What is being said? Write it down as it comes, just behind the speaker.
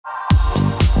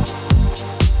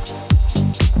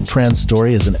Trans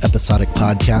Story is an episodic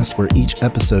podcast where each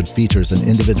episode features an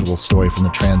individual story from the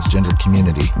transgender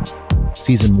community.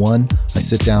 Season 1, I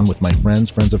sit down with my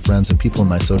friends of friends, and people in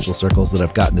my social circles that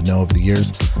I've gotten to know over the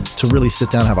years to really sit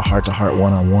down, have a heart-to-heart,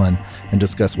 one-on-one, and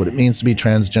discuss what it means to be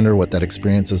transgender, what that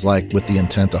experience is like, with the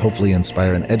intent to hopefully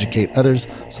inspire and educate others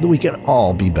so that we can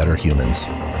all be better humans.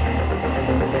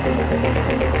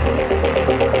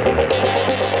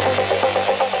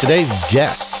 Today's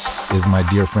guest is my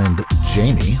dear friend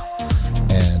Jamie,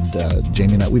 and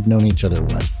Jamie and I, we've known each other,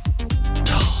 what?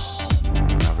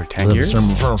 Over 10 years?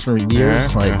 For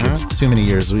years. Yeah, It's too many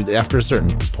years. After a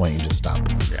certain point, you just stop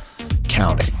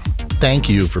counting. Thank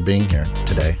you for being here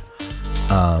today.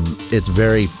 It's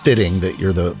very fitting that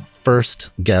you're the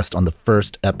first guest on the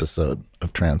first episode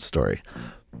of Trans Story,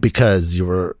 because you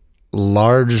were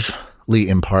largely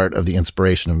in part of the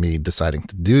inspiration of me deciding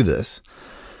to do this.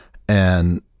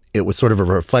 And it was sort of a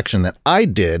reflection that I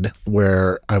did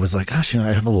where I was like, gosh,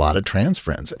 I have a lot of trans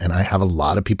friends and I have a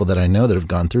lot of people that I know that have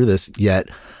gone through this, yet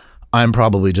I'm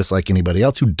probably just like anybody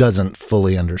else who doesn't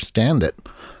fully understand it.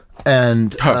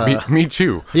 And me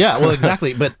too. Yeah, well,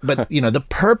 exactly. But the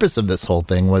purpose of this whole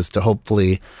thing was to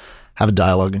hopefully have a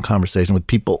dialogue and conversation with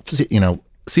people.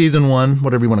 Season 1,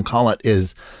 whatever you want to call it,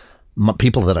 is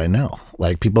people that I know,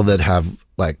 like people that have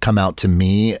come out to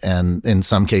me, and in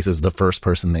some cases the first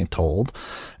person they told,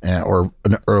 or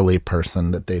an early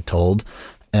person that they told.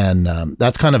 And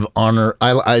that's kind of honor.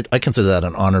 I consider that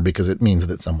an honor because it means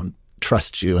that someone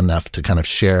trusts you enough to kind of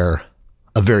share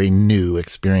a very new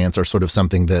experience, or sort of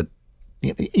something that,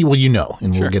 and Sure.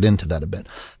 we'll get into that a bit.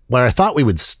 Where I thought we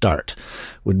would start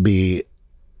would be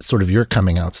sort of your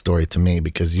coming out story to me,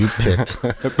 because you picked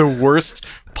the worst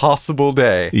possible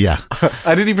day. Yeah.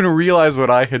 I didn't even realize what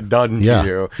I had done to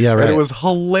you. Yeah, right. And it was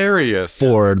hilarious.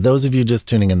 For those of you just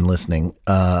tuning in and listening,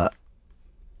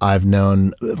 I've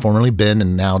known formerly Ben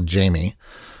and now Jamie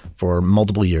for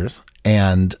multiple years,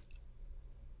 and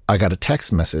I got a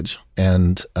text message,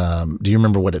 and do you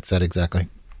remember what it said exactly?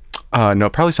 No,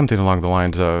 probably something along the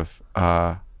lines of,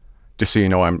 just so you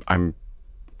know, I'm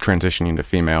transitioning to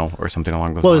female, or something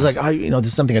along those lines. Well, it was like, this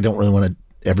is something I don't really want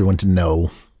everyone to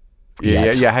know.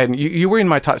 Yeah. You were in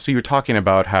my talk, so you were talking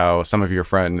about how some of your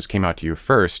friends came out to you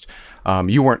first.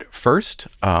 You weren't first,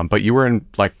 but you were in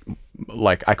like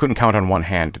I couldn't count on one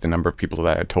hand the number of people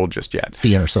that I had told just yet. It's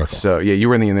the inner circle. So yeah, you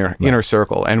were in the inner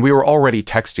circle, and we were already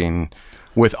texting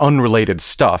with unrelated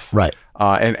stuff. Right.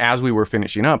 And as we were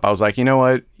finishing up, I was like, you know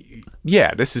what?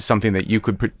 Yeah, this is something that you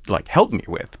could help me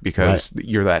with, because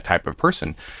you're that type of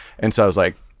person. And so I was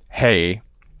like, hey,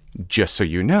 just so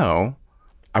you know,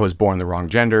 I was born the wrong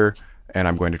gender and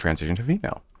I'm going to transition to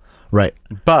female. Right.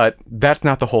 But that's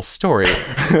not the whole story.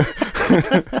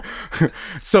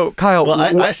 So Kyle,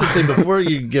 well, I should say, before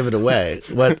you give it away,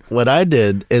 what I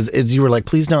did is you were like,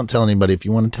 please don't tell anybody. If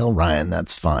you want to tell Ryan,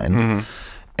 that's fine. Mm-hmm.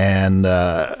 And,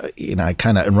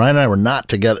 and Ryan and I were not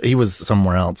together. He was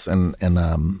somewhere else. And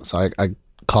so I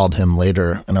called him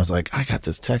later, and I was like, I got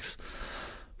this text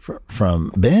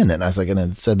from Ben. And I was like, and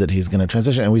it said that he's going to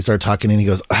transition. And we started talking, and he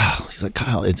goes, he's like,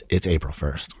 Kyle, it's April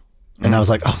 1st. And I was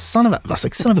like, son of a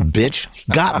bitch.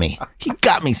 He got me. He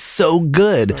got me so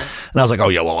good. And I was like, oh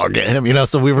yeah, well, I'll get him,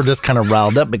 so we were just kind of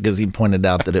riled up because he pointed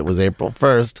out that it was April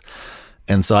 1st.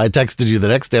 And so I texted you the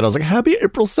next day, and I was like, happy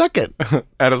April 2nd. And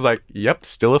I was like, yep,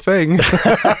 still a thing.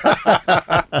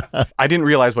 I didn't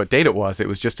realize what date it was. It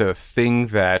was just a thing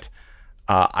that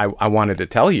I wanted to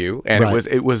tell you. And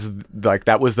it was like,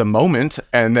 that was the moment.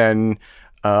 And then,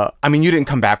 you didn't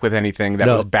come back with anything that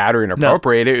was bad or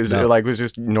inappropriate. It was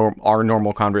just our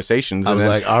normal conversations. I was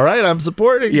like, all right, I'm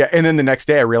supporting. Yeah. And then the next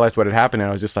day I realized what had happened, and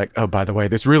I was just like, oh, by the way,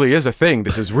 this really is a thing.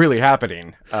 This is really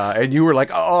happening. And you were like,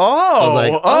 I was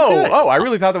like, I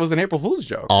really thought that was an April Fool's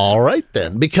joke. All right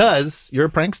then, because you're a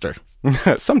prankster.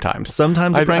 Sometimes a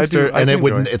prankster,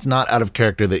 and it's not out of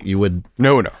character that you would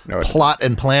plot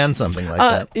and plan something like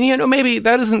that. Maybe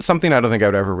that isn't something I don't think I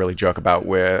would ever really joke about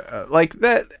with like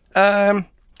that.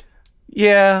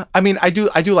 Yeah, I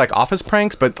do like office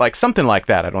pranks, but like something like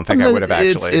that, I don't think I would have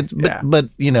actually. But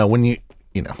when you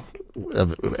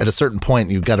at a certain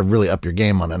point, you've got to really up your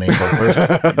game on an April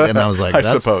 1st. And I was like, I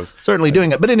suppose certainly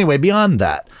doing it. But anyway, beyond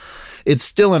that, it's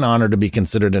still an honor to be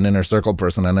considered an inner circle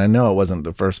person. And I know it wasn't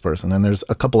the first person. And there's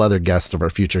a couple other guests of our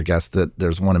future guests that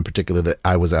there's one in particular that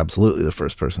I was absolutely the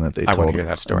first person that they told. I want to hear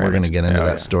that story. And we're going to get into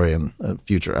that story in a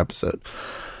future episode.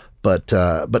 But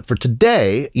for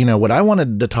today, what I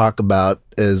wanted to talk about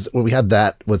is, we had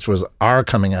that, which was our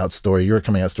coming out story, your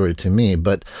coming out story to me.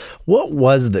 But what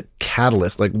was the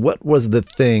catalyst? Like, what was the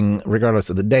thing,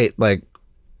 regardless of the date? Like,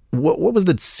 what was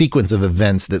the sequence of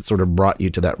events that sort of brought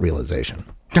you to that realization?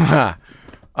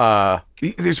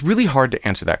 It's really hard to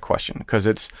answer that question because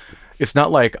it's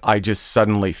not like I just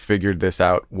suddenly figured this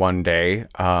out one day.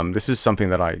 This is something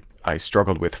that I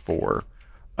struggled with for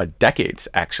decades,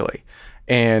 actually.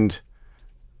 And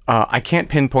I can't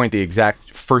pinpoint the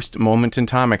exact first moment in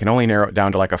time. I can only narrow it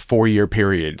down to like a 4-year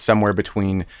period, somewhere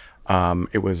between,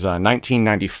 it was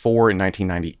 1994 and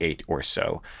 1998 or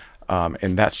so.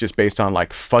 And that's just based on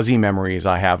like fuzzy memories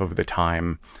I have of the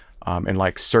time, and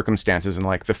like circumstances and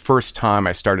like the first time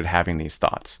I started having these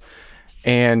thoughts.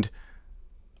 And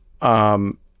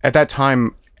at that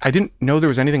time, I didn't know there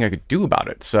was anything I could do about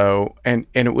it. So, and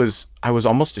it was, I was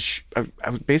almost, I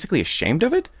was basically ashamed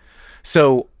of it.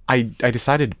 So I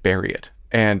decided to bury it.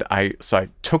 And I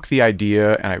took the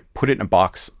idea and I put it in a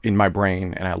box in my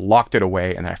brain and I locked it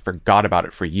away and I forgot about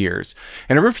it for years.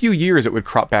 And every few years it would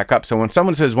crop back up. So when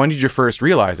someone says, when did you first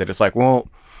realize it? It's like, well,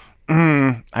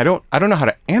 I don't know how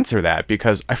to answer that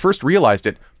because I first realized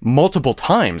it multiple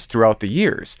times throughout the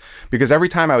years. Because every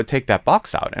time I would take that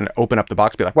box out and open up the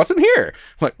box, be like, "What's in here?"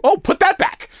 I'm like, "Oh, put that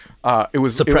back."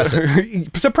 Suppress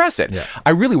it. Suppress it. Yeah.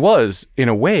 I really was, in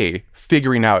a way,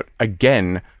 figuring out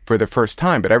again for the first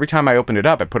time. But every time I opened it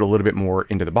up, I put a little bit more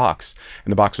into the box,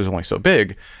 and the box was only so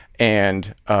big.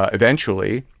 And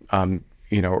eventually,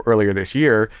 earlier this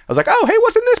year, I was like, "Oh, hey,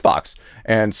 what's in this box?"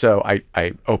 And so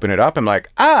I open it up. I'm like,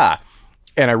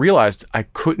 and I realized I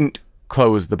couldn't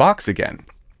close the box again.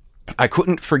 I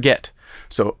couldn't forget.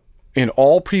 So in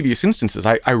all previous instances,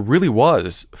 I really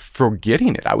was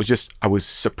forgetting it. I was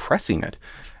suppressing it.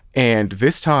 And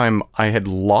this time I had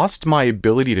lost my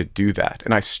ability to do that.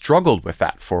 And I struggled with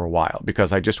that for a while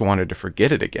because I just wanted to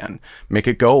forget it again, make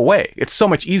it go away. It's so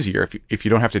much easier if you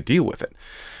don't have to deal with it.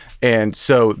 And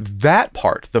so that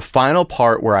part, the final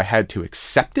part where I had to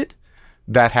accept it,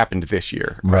 that happened this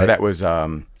year. Right. That was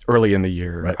early in the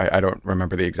year. Right. I don't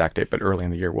remember the exact date, but early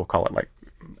in the year, we'll call it like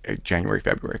January,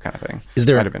 February kind of thing. Is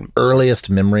there an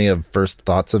earliest memory of first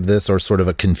thoughts of this or sort of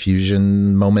a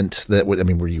confusion moment that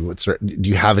would, where you would start, do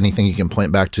you have anything you can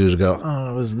point back to go,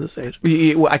 oh, it was this age?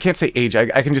 Well, I can't say age.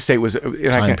 I can just say it was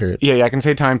time period. Yeah, I can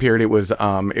say time period. It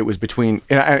was between,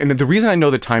 and the reason I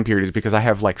know the time period is because I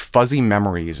have like fuzzy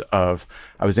memories of,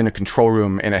 I was in a control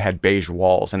room and it had beige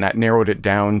walls, and that narrowed it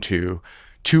down to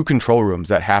 2 control rooms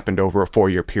that happened over a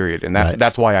 4-year period. And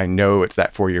that's why I know it's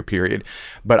that 4-year period.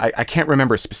 But I can't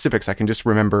remember specifics. I can just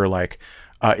remember like,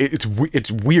 it's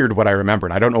weird what I remember.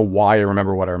 And I don't know why I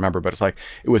remember what I remember, but it's like,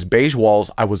 it was beige walls.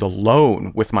 I was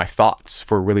alone with my thoughts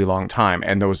for a really long time.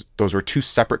 And those were 2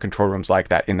 separate control rooms like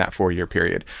that in that 4-year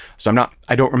period. So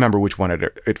I don't remember which one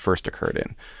it first occurred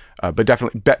in. But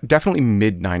definitely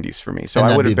mid 90s for me. So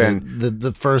I would have been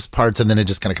the first parts, and then it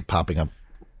just kind of kept popping up.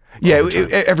 Yeah,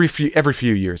 every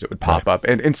few years it would pop up,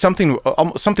 and something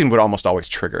would almost always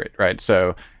trigger it, right?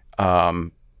 So,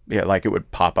 like it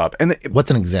would pop up. And what's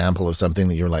an example of something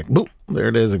that you're like, boop, there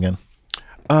it is again?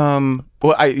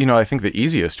 Well, I think the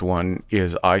easiest one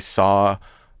is I saw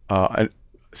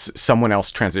someone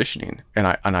else transitioning, and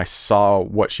I saw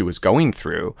what she was going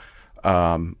through.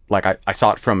 Like I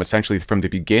saw it essentially from the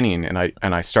beginning, and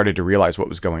I started to realize what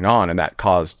was going on, and that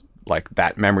caused like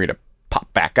that memory to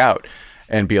pop back out.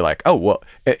 And be like, oh well,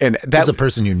 and that's a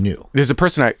person you knew. There's a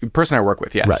person I work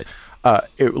with, yes,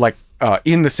 right.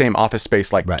 In the same office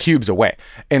space, like cubes away.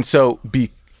 And so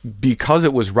because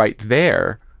it was right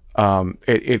there,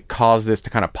 it caused this to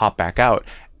kind of pop back out.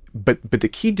 But the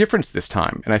key difference this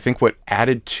time, and I think what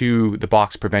added to the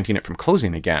box preventing it from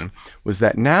closing again, was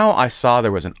that now I saw there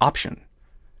was an option.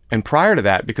 And prior to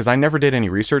that, because I never did any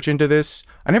research into this,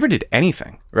 I never did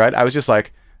anything. Right? I was just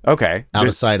like, okay. Out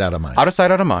of sight, out of mind. Out of sight,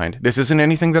 out of mind. This isn't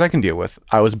anything that I can deal with.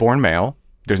 I was born male.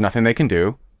 There's nothing they can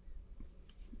do.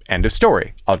 End of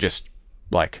story. I'll just,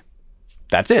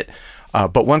 that's it.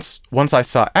 But once I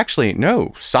saw, actually,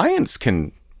 no, science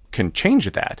can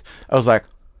change that. I was like,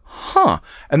 huh.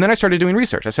 And then I started doing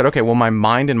research. I said, okay, well, my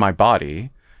mind and my body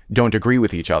don't agree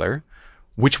with each other.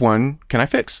 Which one can I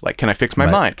fix? Like, can I fix my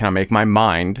mind? Can I make my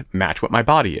mind match what my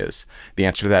body is? The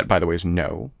answer to that, by the way, is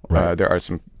no. Right. There are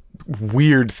some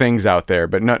weird things out there,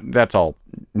 but none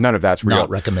of that's real.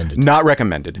 Not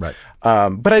recommended. Right.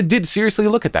 But I did seriously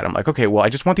look at that. I'm like, okay, well, I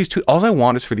just want these 2. All I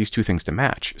want is for these 2 things to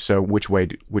match. So which way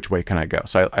can I go?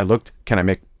 So I looked. Can I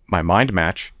make my mind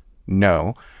match?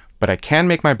 No, but I can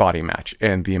make my body match.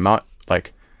 And the amount,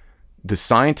 the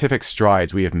scientific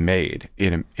strides we have made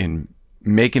in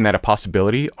making that a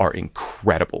possibility are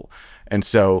incredible. And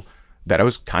so that I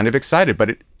was kind of excited.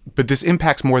 But this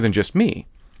impacts more than just me.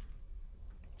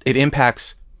 It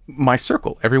impacts my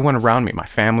circle, everyone around me, my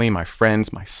family, my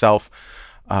friends, myself.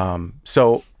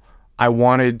 So I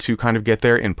wanted to kind of get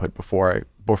their input before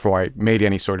I made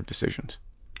any sort of decisions.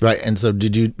 Right. And so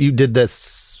you did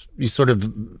this, you sort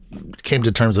of came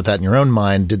to terms with that in your own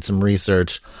mind, did some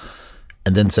research,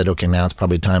 and then said, okay, now it's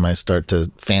probably time I start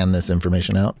to fan this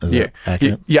information out. Is that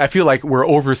accurate? Yeah, I feel like we're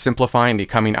oversimplifying the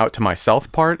coming out to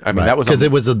myself part. I mean, that was because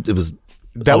it was a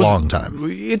long time.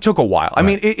 It took a while. I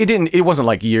mean, it wasn't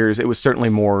like years. It was certainly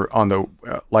more on the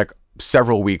like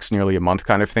several weeks, nearly a month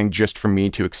kind of thing, just for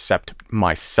me to accept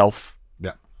myself.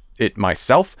 Yeah.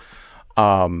 Myself.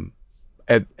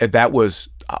 That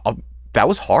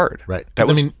was hard. Right.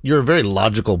 I mean, you're a very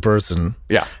logical person.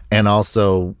 Yeah. And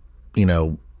also,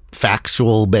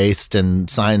 factual based and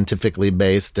scientifically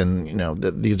based, and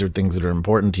these are things that are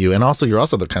important to you. And also, you're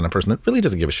also the kind of person that really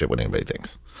doesn't give a shit what anybody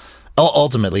thinks.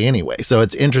 Ultimately, anyway. So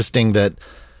it's interesting that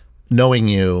knowing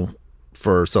you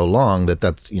for so long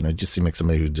that's just seem like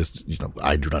somebody who just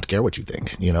I do not care what you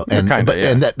think.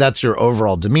 And that's your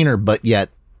overall demeanor. But yet,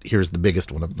 here's the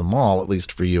biggest one of them all, at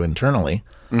least for you internally.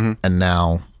 Mm-hmm. And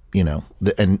now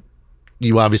and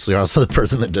you obviously are also the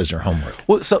person that does your homework.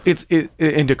 Well, so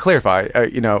and to clarify,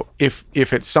 if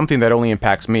it's something that only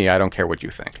impacts me, I don't care what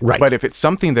you think. Right. But if it's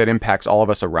something that impacts all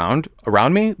of us around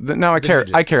me, then now I care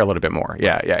a little bit more.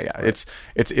 Yeah. It's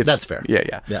that's fair.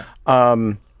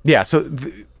 Yeah. So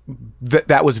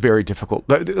that was very difficult.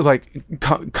 Like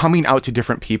coming out to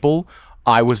different people,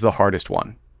 I was the hardest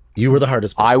one. You were the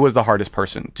hardest person. I was the hardest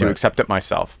person to accept it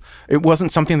myself. It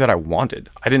wasn't something that I wanted.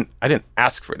 I didn't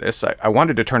ask for this. I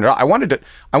wanted to turn it off. I wanted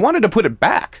to put it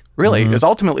back, really, is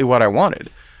ultimately what I wanted.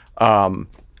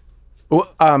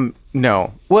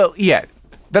 No. Well, yeah,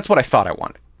 that's what I thought I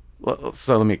wanted.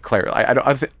 So let me clarify.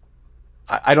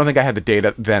 I don't think I had the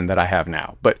data then that I have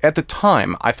now. But at the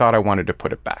time, I thought I wanted to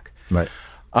put it back. Right.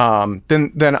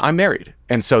 Then I'm married.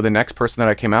 And so the next person that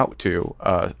I came out to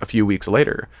a few weeks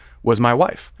later was my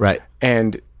wife. Right.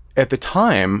 And at the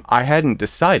time, I hadn't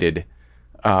decided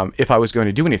if I was going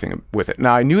to do anything with it.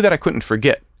 Now, I knew that I couldn't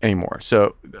forget anymore.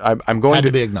 So I'm going had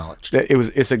to be acknowledged.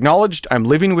 It's acknowledged. I'm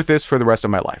living with this for the rest of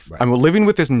my life. Right. I'm living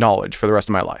with this knowledge for the rest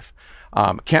of my life.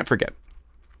 Can't forget.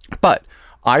 But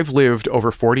I've lived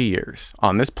over 40 years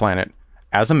on this planet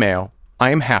as a male.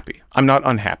 I am happy. I'm not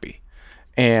unhappy.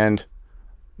 And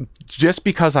just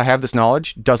because I have this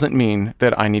knowledge doesn't mean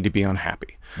that I need to be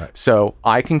unhappy. Right. So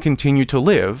I can continue to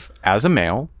live as a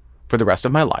male for the rest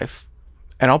of my life,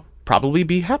 and I'll probably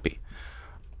be happy.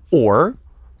 Or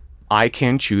I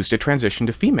can choose to transition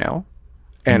to female,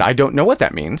 and I don't know what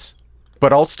that means,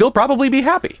 but I'll still probably be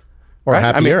happy. Or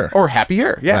happier. Or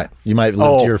happier, yeah. Right. You might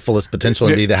live to your fullest potential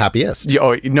and be the happiest.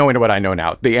 Knowing what I know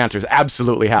now, the answer is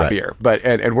absolutely happier. Right. But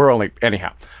and we're only,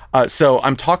 anyhow. So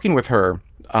I'm talking with her.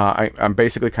 I'm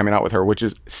basically coming out with her, which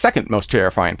is second most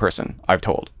terrifying person I've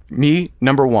told. Me,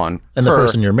 number one. And the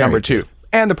person you're married number two. To.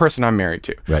 And the person I'm married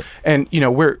to. Right. And,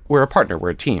 we're a partner.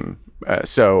 We're a team.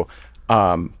 So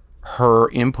her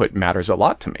input matters a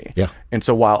lot to me. Yeah. And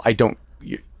so while I don't,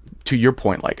 to your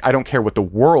point, like, I don't care what the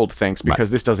world thinks because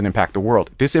this doesn't impact the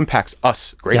world. This impacts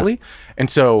us greatly. Yeah. And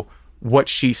so what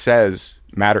she says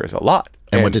matters a lot.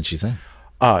 And what did she say?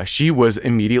 She was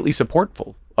immediately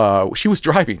supportful. She was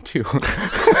driving too.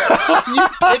 You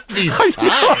pick these times.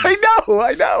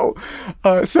 I know.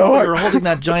 So you're holding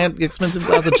that giant, expensive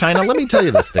glass of China. Let me tell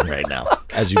you this thing right now,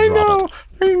 as you drop it.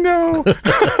 I know.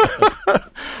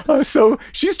 So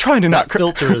she's trying to that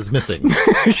filter is missing.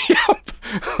 Yep.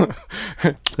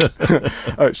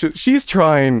 She's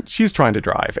trying to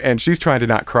drive, and she's trying to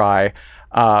not cry,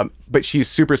 but she's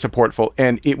super supportful.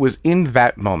 And it was in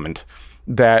that moment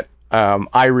that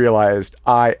I realized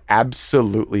I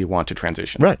absolutely want to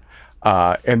transition. Right.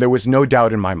 And there was no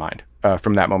doubt in my mind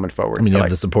from that moment forward. I mean, you have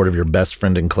the support of your best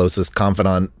friend and closest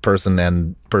confidant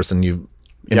person you.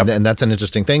 Yep. And that's an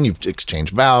interesting thing. You've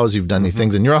exchanged vows. You've done these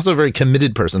things. And you're also a very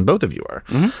committed person. Both of you are.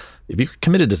 Mm-hmm. If you're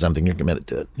committed to something, you're committed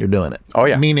to it. You're doing it. Oh,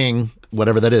 yeah. Meaning,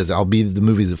 whatever that is, I'll be the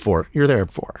movies at 4. You're there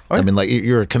at 4. Oh, yeah. I mean, like,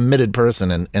 you're a committed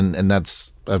person. And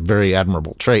that's a very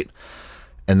admirable trait.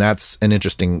 And that's an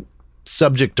interesting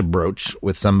subject to broach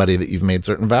with somebody that you've made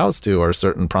certain vows to or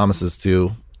certain promises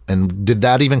to. And did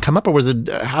that even come up, or was it,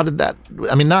 how did that,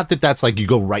 I mean, not that that's like you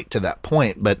go right to that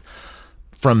point, but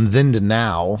from then to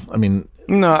now, I mean,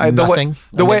 nothing.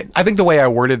 I think the way I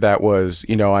worded that was,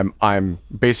 I'm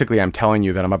telling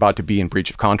you that I'm about to be in breach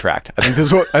of contract. I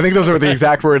think those are the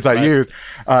exact words I used.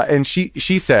 And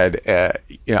she said,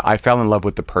 I fell in love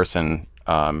with the person,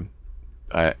 and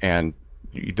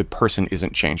the person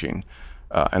isn't changing.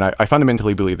 And I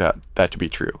fundamentally believe that to be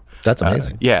true. That's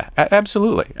amazing. Yeah,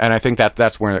 absolutely. And I think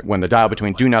that's when the dial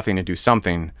between do nothing and do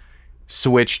something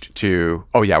switched to,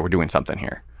 oh yeah, we're doing something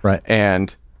here. Right.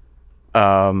 And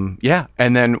yeah.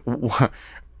 And then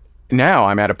now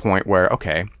I'm at a point where,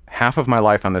 okay, half of my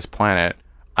life on this planet,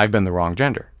 I've been the wrong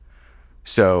gender.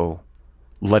 So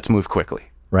let's move quickly.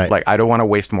 Right. Like, I don't want to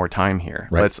waste more time here.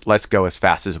 Right. Let's go as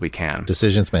fast as we can.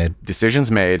 Decisions made.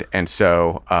 And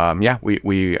so,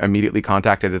 we immediately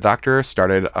contacted a doctor,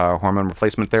 started hormone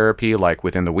replacement therapy like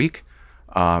within the week,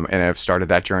 and have started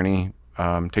that journey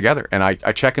together. And I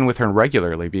check in with her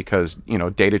regularly because,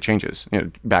 data changes,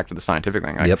 back to the scientific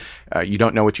thing. Yep. You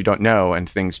don't know what you don't know, and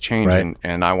things change. Right.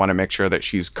 And I want to make sure that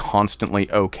she's constantly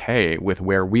okay with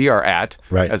where we are at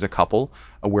as a couple,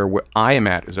 where I am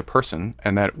at as a person,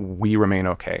 and that we remain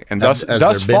okay. And thus Has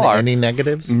thus there been far, any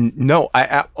negatives? no,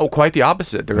 quite the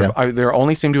opposite. There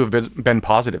only seem to have been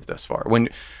positive thus far.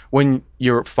 When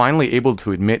you're finally able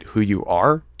to admit who you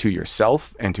are to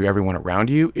yourself and to everyone around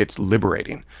you, it's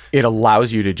liberating. It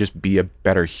allows you to just be a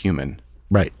better human.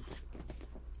 Right.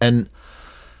 And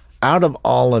out of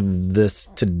all of this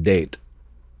to date,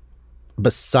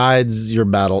 besides your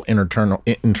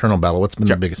internal battle, what's been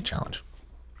the biggest challenge?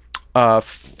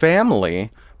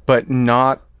 Family, but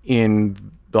not in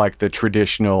like the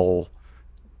traditional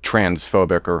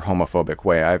transphobic or homophobic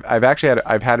way.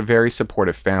 I've had a very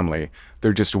supportive family.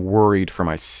 They're just worried for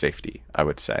my safety, I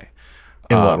would say.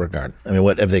 In what regard? I mean,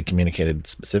 what have they communicated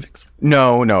specifics?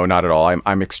 No, not at all.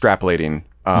 I'm extrapolating.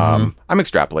 I'm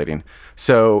extrapolating.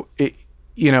 So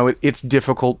it's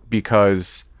difficult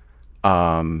because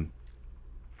your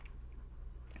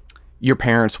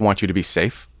parents want you to be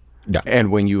safe. Yeah. And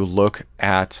when you look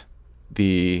at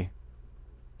the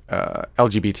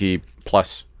LGBT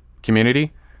plus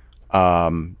community,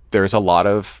 there's a lot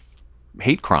of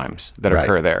hate crimes that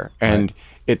occur there, and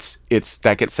it's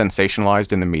that gets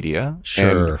sensationalized in the media.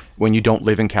 Sure. And when you don't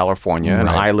live in California, and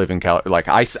I live in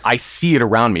I see it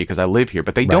around me because I live here,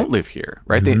 but they don't live here,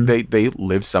 right? They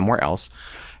live somewhere else,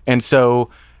 and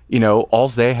so. All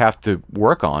they have to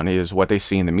work on is what they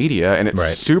see in the media, and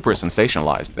it's super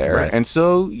sensationalized there. Right. And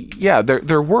so,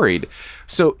 they're worried.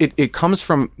 So it comes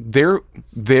from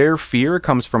their fear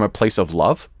comes from a place of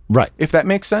love, right? If that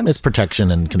makes sense. It's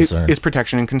protection and concern. It's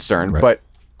protection and concern. Right. But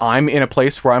I'm in a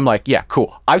place where I'm like, yeah,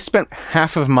 cool. I've spent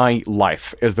half of my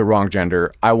life as the wrong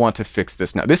gender. I want to fix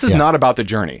this now. This is not about the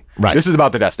journey. Right. This is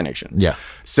about the destination. Yeah.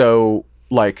 So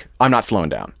I'm not slowing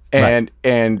down.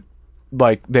 And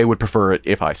like they would prefer it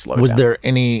if I slowed down. Was there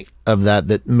any of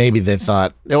that maybe they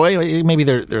thought, maybe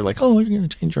they're like, oh, you're going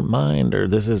to change your mind, or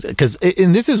this is because,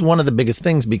 and this is one of the biggest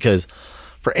things, because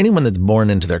for anyone that's born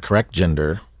into their correct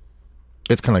gender,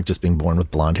 it's kind of like just being born with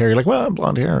blonde hair. You're like, well,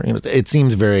 blonde hair, it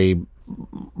seems very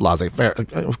laissez-faire,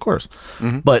 of course.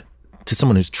 Mm-hmm. But to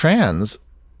someone who's trans,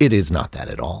 it is not that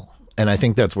at all. And I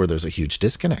think that's where there's a huge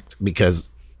disconnect, because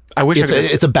I wish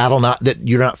it's a battle that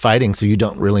you're not fighting, so you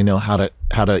don't really know how to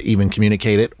even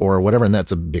communicate it or whatever. And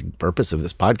that's a big purpose of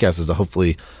this podcast, is to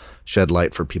hopefully shed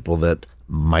light for people that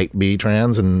might be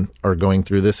trans and are going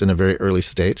through this in a very early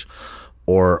stage,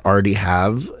 or already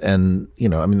have. And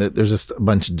there's just a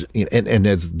bunch of, and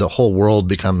as the whole world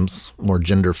becomes more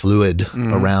gender fluid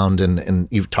around, and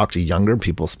you've talked to younger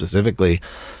people specifically.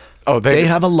 Oh, they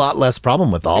have a lot less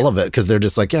problem with all of it, because they're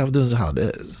just like, yeah, this is how it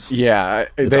is. Yeah.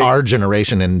 It's our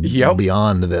generation and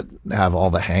beyond that have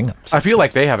all the hangups. I feel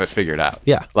like they have it figured out.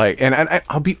 Yeah. Like, and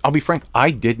I'll be frank,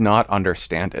 I did not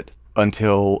understand it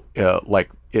until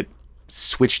it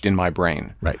switched in my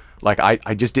brain. Right. Like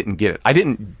I just didn't get it. I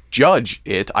didn't judge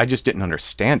it. I just didn't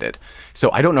understand it.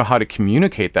 So I don't know how to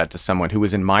communicate that to someone who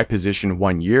was in my position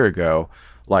 1 year ago.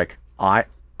 Like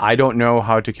I don't know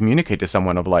how to communicate to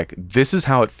someone of like, this is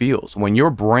how it feels when your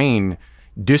brain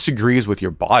disagrees with your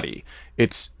body.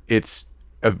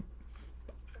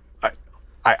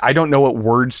 I don't know what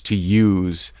words to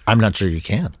use. I'm not sure you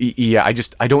can. Yeah,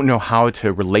 I don't know how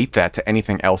to relate that to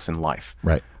anything else in life.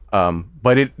 Right.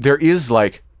 But there is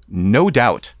like no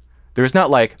doubt. There's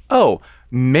not like, oh,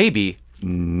 maybe.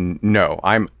 No,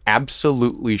 I'm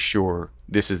absolutely sure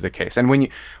this is the case. And when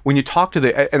you talk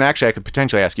to and actually I could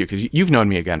potentially ask you, because you've known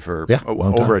me again for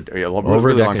over a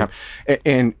really long time.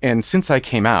 And since I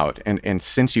came out and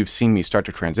since you've seen me start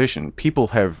to transition, people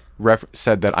have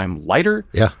said that I'm lighter.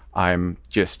 Yeah. I'm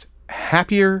just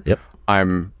happier. Yep.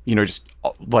 I'm, just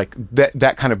like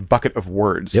that kind of bucket of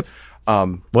words. Yep.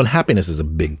 Well, happiness is a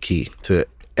big key to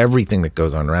everything that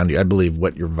goes on around you. I believe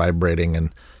what you're vibrating,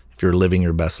 and if you're living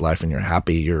your best life and you're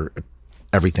happy,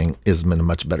 everything is in a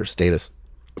much better status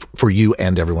for you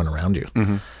and everyone around you.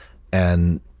 Mm-hmm.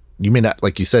 And you may not,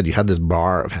 like you said, you had this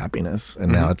bar of happiness, and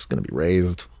now it's going to be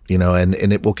raised, and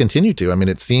it will continue to. I mean,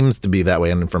 it seems to be that way.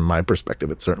 And from my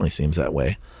perspective, it certainly seems that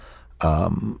way.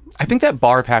 I think that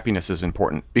bar of happiness is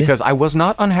important, because I was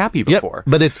not unhappy before.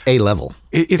 But it's a level,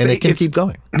 and it can keep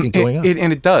going. Keep going up.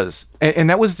 And it does. And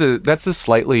that's the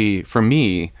slightly, for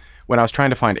me, when I was trying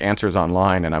to find answers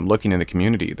online and I'm looking in the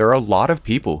community, there are a lot of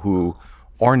people who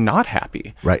are not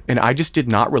happy. Right. And I just did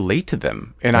not relate to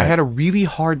them. And I had a really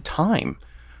hard time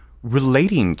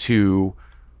relating to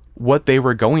what they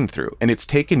were going through. And it's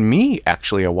taken me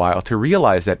actually a while to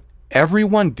realize that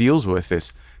everyone deals with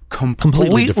this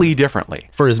completely differently.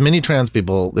 For as many trans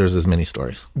people, there's as many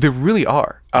stories. There really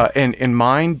are. And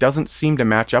mine doesn't seem to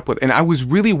match up with, and I was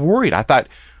really worried. I thought,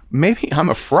 maybe I'm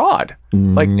a fraud.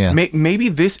 Like, maybe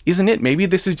this isn't it. Maybe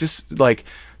this is just like,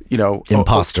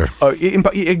 imposter.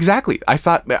 Exactly. I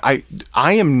thought I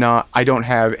am not, I don't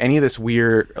have any of this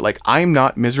weird, like, I'm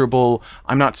not miserable.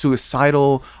 I'm not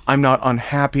suicidal. I'm not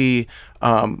unhappy.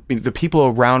 The people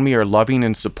around me are loving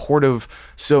and supportive.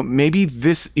 So maybe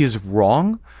this is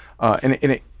wrong. But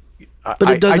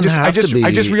it doesn't have to be.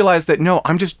 I just realized that, no,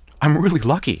 I'm really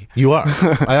lucky. You are.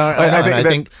 I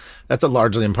think that's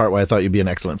largely in part why I thought you'd be an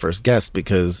excellent first guest,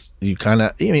 because you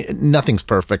nothing's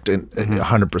perfect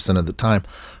 100% of the time,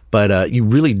 but you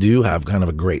really do have kind of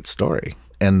a great story,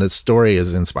 and the story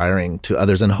is inspiring to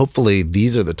others. And hopefully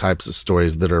these are the types of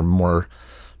stories that are more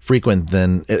frequent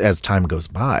than as time goes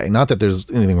by. Not that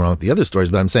there's anything wrong with the other stories,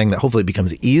 but I'm saying that hopefully it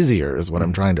becomes easier, is what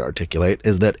I'm trying to articulate,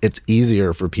 is that it's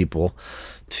easier for people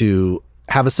to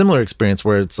have a similar experience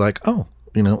where it's like, oh,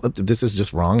 this is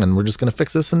just wrong and we're just going to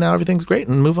fix this and now everything's great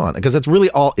and move on. Because that's really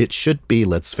all it should be,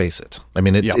 let's face it. I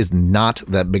mean, it is not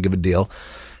that big of a deal.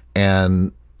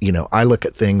 And, I look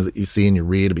at things that you see and you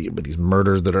read about these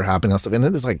murders that are happening and stuff, and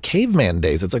it's like caveman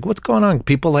days. It's like, what's going on?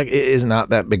 People, like, it is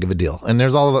not that big of a deal. And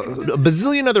there's a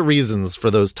bazillion other reasons for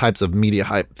those types of media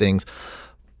hype things.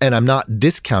 And I'm not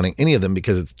discounting any of them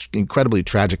because it's incredibly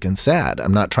tragic and sad.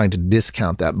 I'm not trying to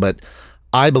discount that, but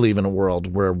I believe in a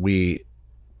world where we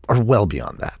are well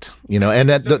beyond that, and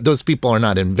that those people are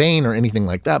not in vain or anything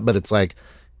like that, but it's like,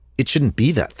 it shouldn't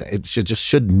be that thing. It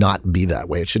should not be that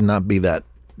way. It should not be that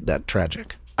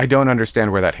tragic. I don't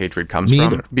understand where that hatred comes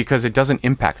from, because it doesn't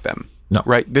impact them. No.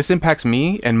 Right? This impacts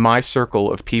me and my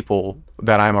circle of people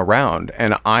that I'm around,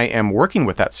 and I am working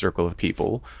with that circle of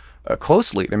people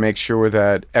closely to make sure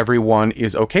that everyone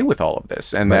is okay with all of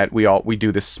this, and that we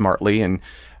do this smartly, and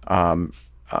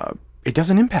it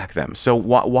doesn't impact them. So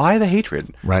why the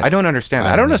hatred? Right. I don't understand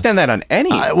that. I don't understand that on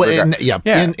any regard.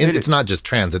 It's not just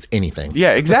trans, it's anything.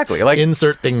 Yeah, exactly. Like,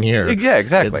 insert thing here. Yeah,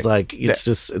 exactly. It's like,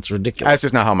 it's ridiculous. That's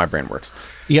just not how my brain works.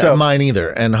 Yeah, so, mine either.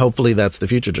 And hopefully that's the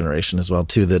future generation as well,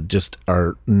 too, that just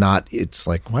are not, it's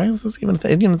like, why is this even a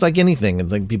thing? It's like anything.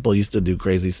 It's like people used to do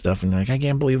crazy stuff and you're like, I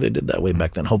can't believe they did that way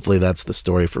back then. Hopefully that's the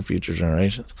story for future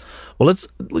generations. Well,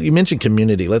 you mentioned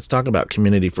community. Let's talk about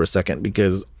community for a second,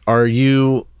 because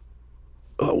you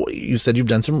said you've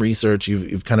done some research,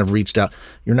 you've kind of reached out,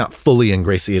 you're not fully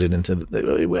ingratiated into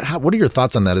what are your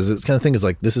thoughts on that? Is it kind of thing is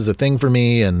like, this is a thing for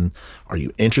me, and are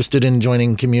you interested in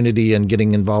joining community and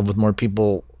getting involved with more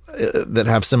people that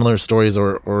have similar stories,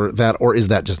 or is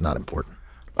that just not important?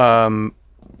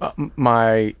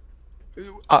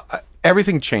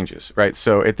 Everything changes, right?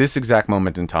 So at this exact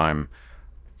moment in time,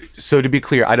 so to be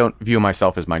clear, I don't view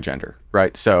myself as my gender,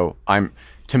 right? So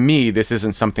to me, this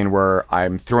isn't something where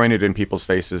I'm throwing it in people's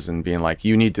faces and being like,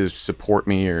 you need to support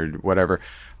me or whatever.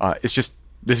 This is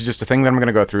just a thing that I'm going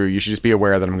to go through. You should just be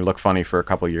aware that I'm going to look funny for a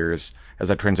couple of years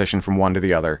as I transition from one to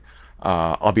the other.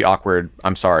 I'll be awkward.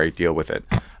 I'm sorry. Deal with it.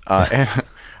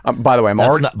 And by the way, I'm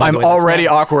already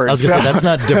awkward. I was going to say, that's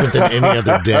not different than any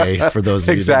other day for those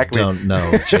of you that don't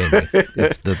know Jamie.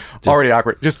 It's already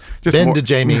awkward. Just Ben more, to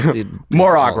Jamie.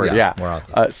 More awkward, yeah. More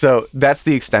awkward. So that's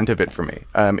the extent of it for me.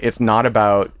 It's not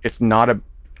about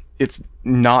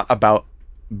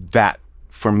that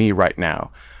for me right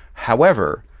now.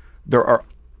 However,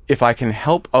 if I can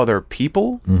help other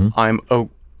people,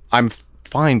 I'm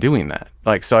fine doing that.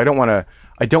 Like, so I don't want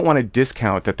to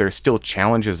discount that there's still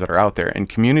challenges that are out there, and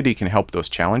community can help those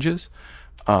challenges.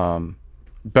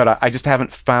 But I just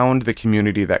haven't found the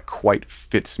community that quite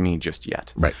fits me just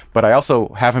yet. Right. But I also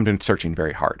haven't been searching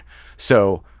very hard.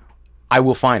 So I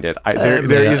will find it.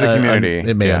 There is a community.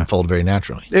 It may unfold very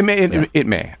naturally. It may. It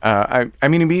may. I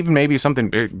mean, it even maybe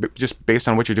something just based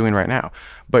on what you're doing right now.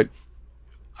 But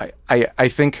I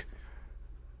think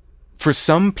for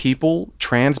some people,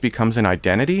 trans becomes an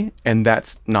identity, and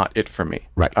that's not it for me.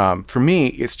 Right. For me,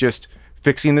 it's just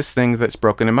fixing this thing that's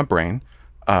broken in my brain,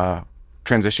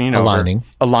 transitioning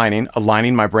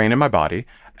aligning my brain and my body,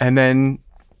 and then,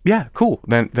 yeah, cool.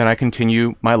 Then I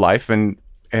continue my life and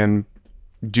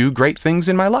do great things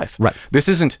in my life. Right. This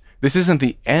isn't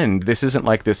the end. This isn't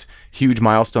like this huge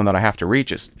milestone that I have to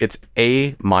reach. It's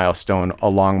a milestone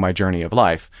along my journey of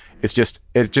life.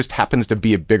 It just happens to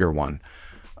be a bigger one.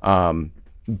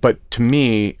 But to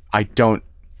me, I don't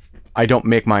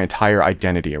make my entire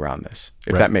identity around this,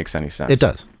 if that makes any sense. It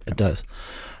does.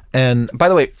 And by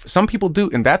the way, some people do,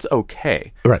 and that's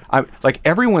okay. Right. Like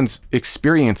everyone's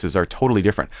experiences are totally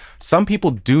different. Some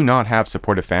people do not have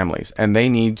supportive families, and they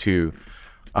need to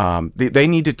they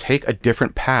need to take a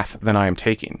different path than I am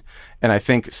taking. And I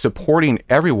think supporting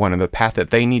everyone in the path that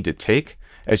they need to take,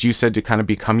 as you said, to kind of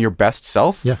become your best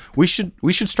self, we should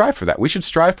strive for that. We should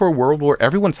strive for a world where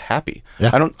everyone's happy.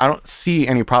 I don't see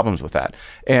any problems with that.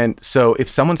 And so if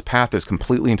someone's path is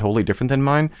completely and totally different than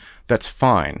mine, that's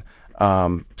fine.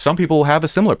 Some people have a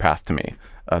similar path to me.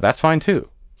 That's fine too.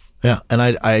 Yeah, and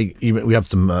I even we have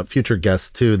some future guests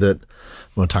too that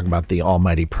want to talk about the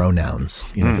almighty pronouns.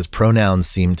 You know, because pronouns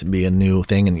seem to be a new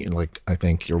thing, and like I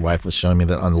think your wife was showing me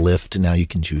that on Lyft now you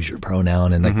can choose your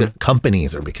pronoun, and like the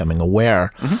companies are becoming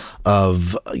aware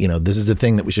of this is a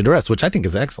thing that we should address, which I think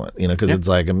is excellent. You know, because it's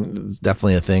like it's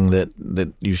definitely a thing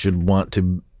that you should want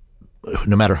to,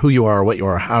 no matter who you are, or what you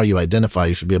are, or how you identify,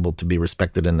 you should be able to be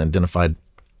respected and identified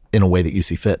in a way that you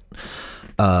see fit.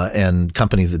 And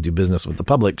companies that do business with the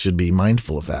public should be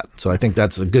mindful of that. So I think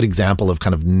that's a good example of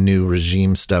kind of new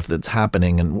regime stuff that's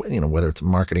happening. And, whether it's a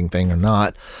marketing thing or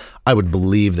not, I would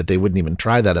believe that they wouldn't even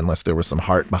try that unless there was some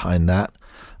heart behind that.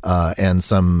 And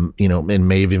some, it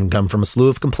may have even come from a slew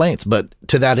of complaints. But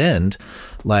to that end,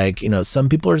 like, some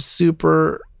people are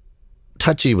super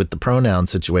touchy with the pronoun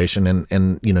situation,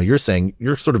 and you're saying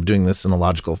you're sort of doing this in a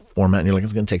logical format, and you're like,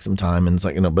 it's going to take some time, and it's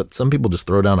like, but some people just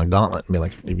throw down a gauntlet and be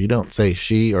like, if you don't say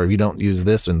she, or if you don't use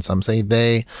this, and some say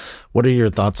they. What are your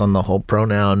thoughts on the whole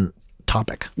pronoun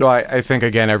topic? Well, I think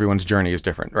again, everyone's journey is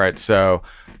different, right? So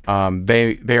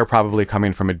they are probably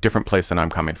coming from a different place than I'm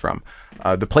coming from.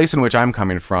 The place in which I'm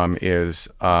coming from is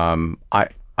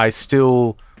I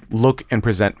still look and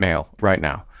present male right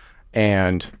now,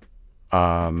 and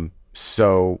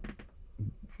so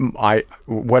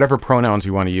whatever pronouns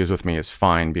you want to use with me is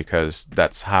fine, because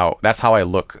that's how I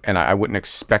look, and I wouldn't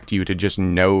expect you to just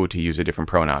know to use a different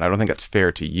pronoun. I don't think that's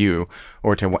fair to you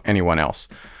or to anyone else.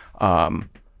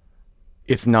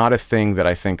 It's not a thing that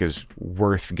I think is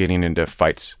worth getting into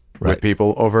fights with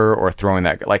people over, or throwing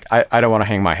that. Like I don't want to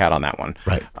hang my hat on that one.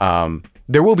 Right.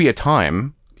 There will be a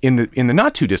time in the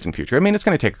not too distant future. I mean, it's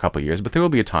going to take a couple of years, but there will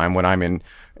be a time when I'm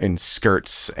in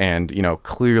skirts and,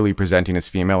 clearly presenting as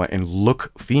female and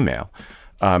look female.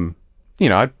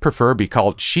 I'd prefer be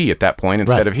called she at that point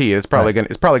instead of he. It's probably going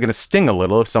to sting a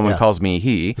little if someone calls me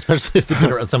he. Especially if they've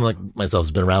been around, someone like myself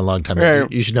has been around a long time.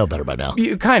 You should know better by now.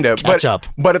 Kind of. Catch up.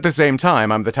 But at the same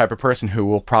time, I'm the type of person who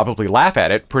will probably laugh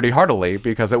at it pretty heartily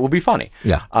because it will be funny.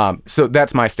 Yeah. So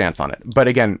that's my stance on it. But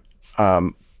again,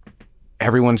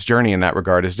 everyone's journey in that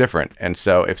regard is different. And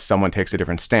so if someone takes a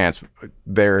different stance,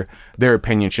 their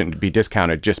opinion shouldn't be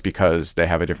discounted just because they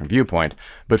have a different viewpoint.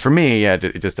 But for me,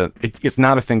 it's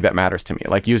not a thing that matters to me.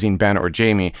 Like using Ben or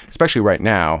Jamie, especially right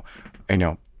now,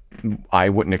 I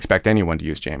wouldn't expect anyone to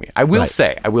use Jamie. I will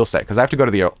say, because I have to go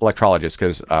to the electrologist,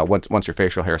 because once your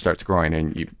facial hair starts growing,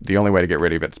 and the only way to get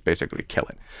rid of it is basically kill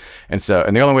it. And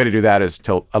the only way to do that is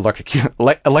to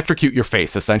electrocute your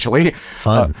face, essentially.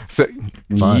 Fun.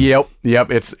 Fun. Yep.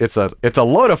 It's a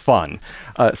load of fun.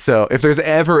 So if there's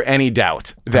ever any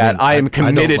doubt that I am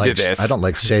committed to this, I don't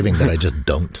like shaving, that I just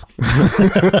don't.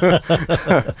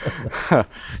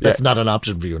 That's not an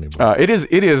option for you anymore. It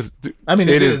is. I mean,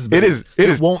 it is.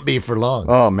 It won't be for long.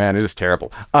 Oh man, it is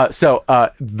terrible. So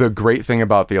the great thing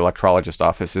about the electrologist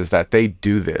office is that they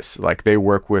do this. Like, they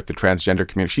work with the transgender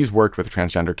community. She's worked with the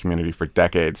transgender community for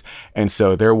decades, and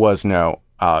so there was no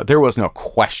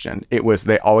question.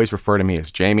 They always refer to me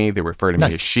as Jamie. They refer to me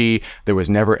as she. There was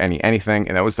never anything,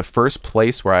 and that was the first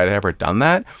place where I'd ever done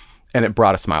that. And it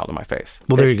brought a smile to my face.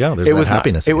 Well, there you go. There's that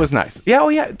happiness. It was nice. Yeah. Oh,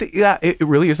 yeah. It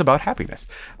really is about happiness.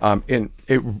 And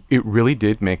it really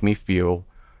did make me feel.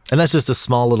 And that's just a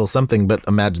small little something, but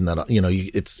imagine that,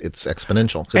 it's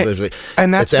exponential, because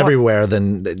it's everywhere.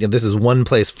 Then this is one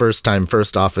place, first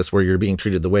office, where you're being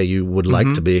treated the way you would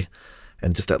like to be.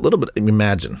 And just that little bit,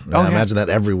 imagine that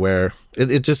everywhere.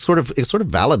 It just sort of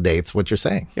validates what you're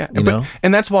saying. Yeah,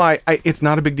 and that's why it's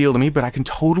not a big deal to me, but I can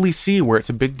totally see where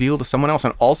it's a big deal to someone else,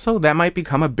 and also that might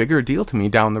become a bigger deal to me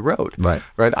down the road. Right.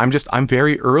 I'm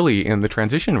very early in the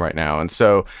transition right now, and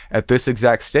so at this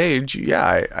exact stage,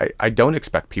 I don't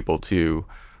expect people to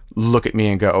look at me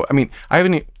and go. I mean, I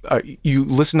haven't. You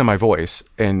listen to my voice,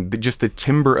 and just the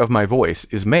timbre of my voice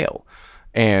is male,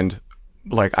 and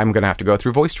like, I'm going to have to go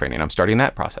through voice training. I'm starting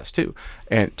that process too,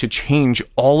 and to change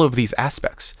all of these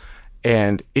aspects.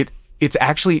 And it's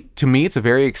actually, to me, it's a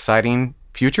very exciting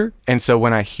future. And so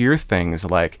when I hear things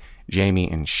like Jamie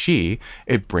and she,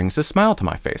 it brings a smile to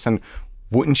my face. And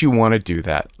wouldn't you want to do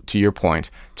that, to your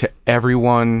point, to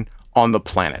everyone on the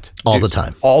planet. All the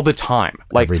time. All the time.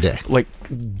 Like, every day. Like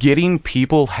getting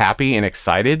people happy and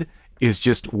excited is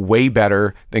just way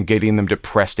better than getting them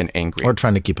depressed and angry. Or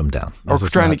trying to keep them down. Or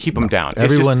trying to keep them down.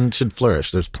 Everyone should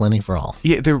flourish. There's plenty for all.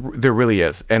 Yeah, there really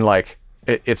is. And like,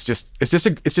 it's just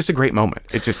a great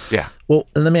moment. It just, yeah. Well,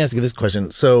 and let me ask you this question.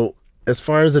 So as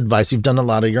far as advice, you've done a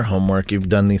lot of your homework. You've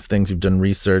done these things. You've done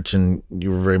research, and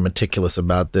you were very meticulous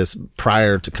about this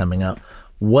prior to coming out.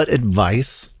 What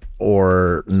advice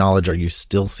or knowledge are you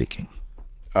still seeking?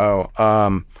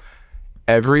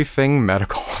 Everything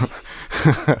medical.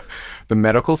 The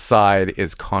medical side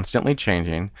is constantly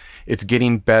changing. It's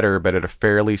getting better, but at a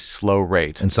fairly slow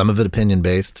rate. And some of it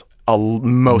opinion-based.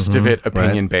 Most of it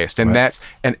opinion-based. And right.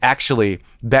 Actually,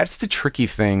 that's the tricky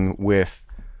thing with...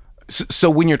 So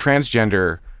when you're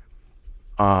transgender,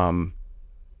 how do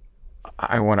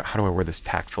I word this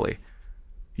tactfully?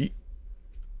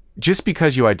 Just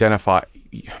because you identify...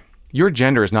 Your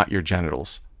gender is not your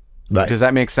genitals. Right. Does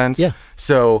that make sense? Yeah.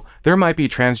 So there might be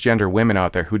transgender women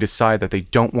out there who decide that they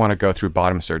don't want to go through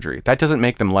bottom surgery. That doesn't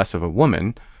make them less of a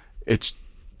woman. It's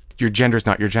your gender is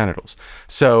not your genitals.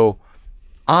 So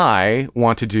I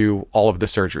want to do all of the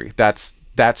surgery. That's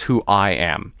who I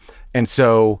am. And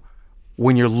so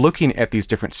when you're looking at these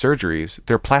different surgeries,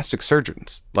 they're plastic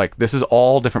surgeons. Like this is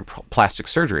all different plastic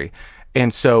surgery.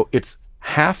 And so it's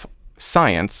half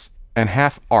science and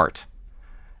half art.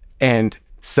 And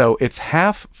so it's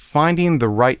half finding the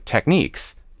right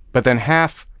techniques, but then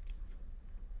half,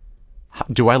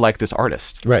 do I like this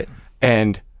artist? Right.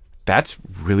 And that's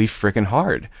really freaking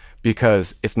hard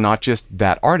because it's not just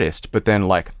that artist, but then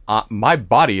like my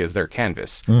body is their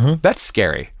canvas. Mm-hmm. That's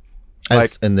scary.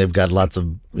 And they've got lots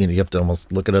of, you have to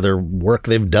almost look at other work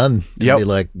they've done to be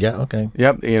like, yeah, okay.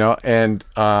 Yep. And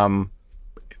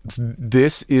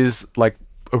this is like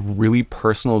a really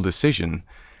personal decision,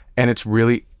 and it's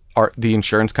really, the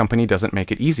insurance company doesn't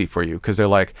make it easy for you because they're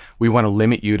like, we want to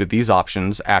limit you to these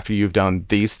options after you've done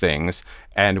these things,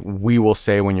 and we will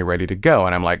say when you're ready to go.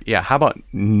 And I'm like, yeah, how about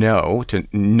no to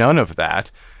none of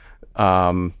that?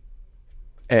 And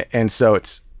so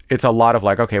it's a lot of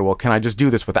like, okay, well, can I just do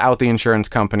this without the insurance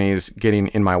companies getting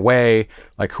in my way?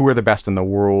 Like, who are the best in the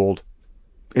world?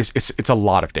 It's a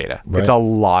lot of data. Right. It's a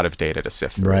lot of data to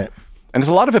sift through. Right. And there's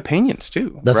a lot of opinions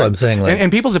too. That's right? what I'm saying. Like, and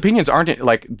people's opinions aren't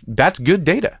like, that's good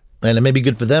data. And it may be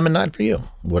good for them and not for you,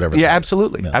 whatever. Yeah,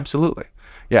 absolutely. Yeah. Absolutely.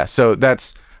 Yeah. So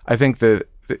that's, I think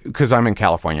because I'm in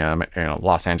California, I'm in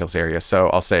Los Angeles area. So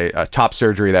I'll say top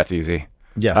surgery, that's easy.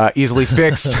 Yeah. Easily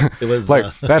fixed. It was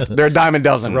like they're a dime a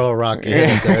dozen. Throw a rock, hit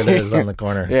it, there it is on the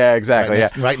corner. Yeah, exactly.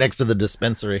 Right next to the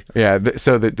dispensary. Yeah.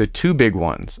 So the two big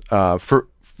ones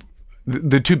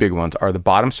the two big ones are the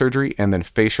bottom surgery and then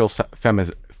facial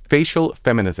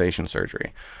feminization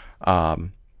surgery. What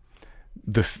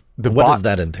does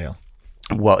that entail?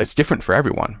 Well, it's different for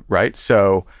everyone, right?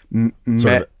 So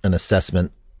sort of an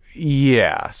assessment.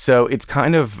 Yeah. So it's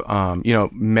kind of,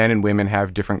 men and women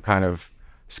have different kind of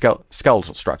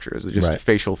skeletal structures, just right.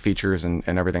 Facial features and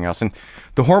everything else. And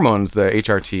the hormones, the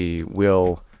HRT,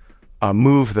 will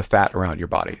move the fat around your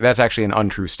body. That's actually an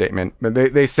untrue statement.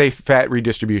 They say fat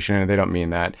redistribution, and they don't mean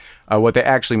that. What they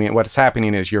actually mean, what's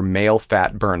happening is your male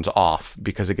fat burns off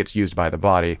because it gets used by the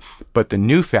body, but the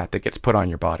new fat that gets put on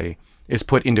your body is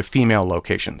put into female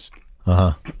locations.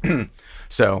 Uh-huh.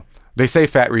 So they say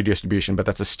fat redistribution, but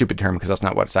that's a stupid term because that's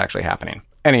not what's actually happening.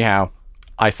 Anyhow,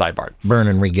 I sidebarred. Burn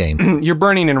and regain. You're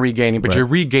burning and regaining, but right. You're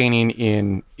regaining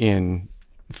in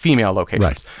female locations.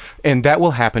 Right. And that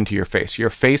will happen to your face. Your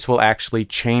face will actually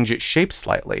change its shape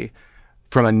slightly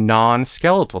from a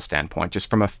non-skeletal standpoint, just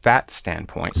from a fat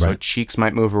standpoint. So right. Cheeks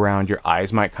might move around, your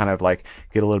eyes might kind of like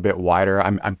get a little bit wider.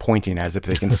 I'm pointing as if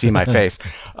they can see my face.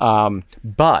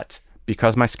 But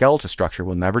because my skeletal structure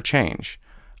will never change,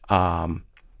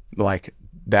 like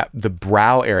that, the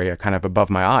brow area kind of above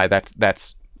my eye,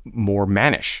 that's more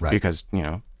mannish right. Because,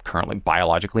 currently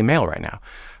biologically male right now.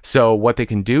 So what they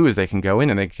can do is they can go in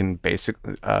and they can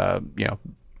basically,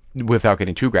 without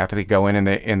getting too graphic, they go in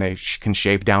and they can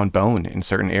shave down bone in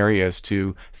certain areas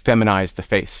to feminize the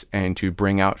face and to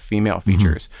bring out female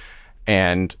features. Mm-hmm.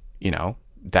 And,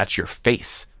 that's your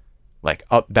face. Like,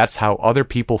 that's how other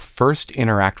people first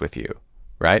interact with you,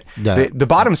 right? Yeah. The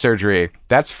bottom surgery,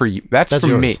 that's for you. That's for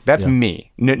yours. Me. That's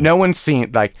me. No one's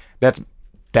seen, like, that's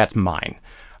mine.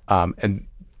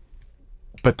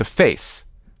 But the face,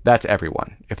 that's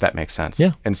everyone, if that makes sense.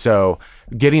 Yeah. And so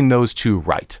getting those two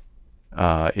right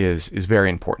is very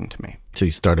important to me. So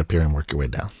you start up here and work your way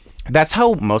down. That's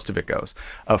how most of it goes.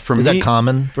 Is that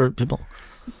common for people?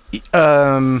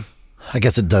 I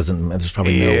guess it doesn't. There's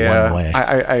probably no one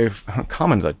way.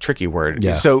 Common's a tricky word.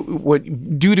 Yeah. So what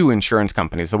due to insurance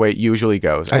companies, the way it usually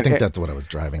goes. I think that's what I was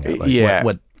driving at. Like, yeah.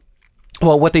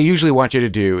 Well, what they usually want you to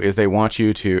do is they want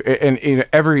you to, and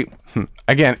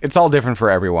again, it's all different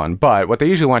for everyone, but what they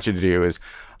usually want you to do is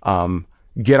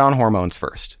get on hormones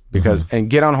first, and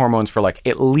get on hormones for like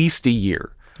at least a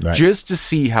year. Right. Just to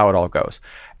see how it all goes,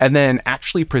 and then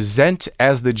actually present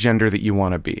as the gender that you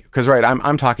want to be. Because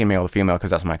I'm talking male to female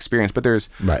because that's my experience, but there's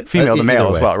female to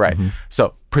male as well, right? Mm-hmm.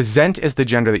 So present as the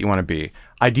gender that you want to be,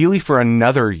 ideally for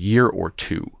another year or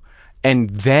two,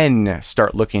 and then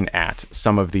start looking at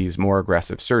some of these more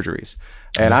aggressive surgeries.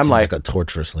 And I'm like a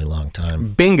torturously long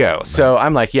time. Bingo. Right. So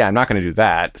I'm like, yeah, I'm not going to do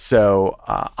that. So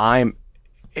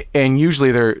and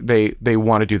usually they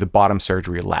want to do the bottom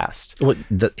surgery last. Well,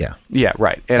 yeah,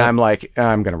 right. And I'm like,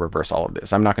 I'm going to reverse all of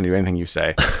this. I'm not going to do anything you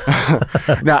say.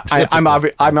 Now, I'm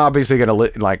obviously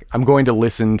going to I'm going to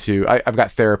listen to. I've got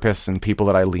therapists and people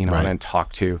that I lean on and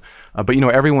talk to. But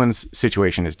everyone's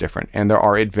situation is different, and there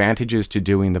are advantages to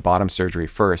doing the bottom surgery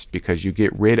first because you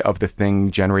get rid of the thing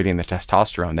generating the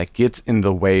testosterone that gets in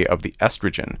the way of the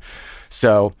estrogen.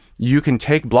 So you can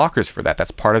take blockers for that.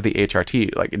 That's part of the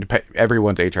HRT. Like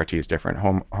everyone's HRT is different,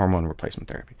 hormone replacement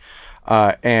therapy.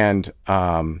 But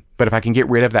if I can get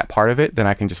rid of that part of it, then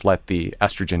I can just let the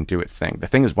estrogen do its thing. The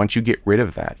thing is, once you get rid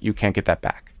of that, you can't get that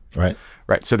back. Right.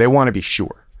 Right. So they want to be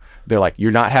sure. They're like,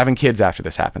 you're not having kids after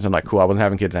this happens. I'm like, cool. I wasn't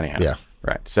having kids anyhow. Yeah.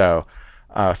 Right. So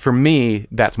for me,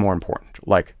 that's more important.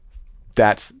 Like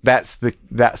that's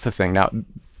the thing. Now,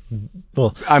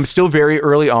 well, I'm still very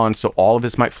early on, so all of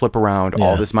this might flip around. Yeah.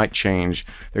 All of this might change.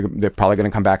 They're probably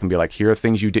going to come back and be like, here are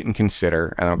things you didn't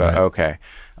consider. And I'll go, okay.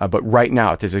 But right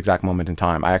now, at this exact moment in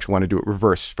time, I actually want to do it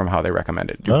reverse from how they recommend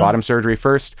it. Do bottom surgery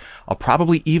first. I'll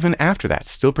probably, even after that,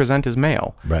 still present as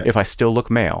male if I still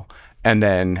look male. And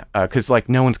then, because like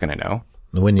no one's going to know.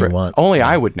 When you want. Only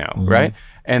I would know, right?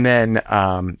 And then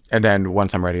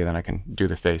once I'm ready, then I can do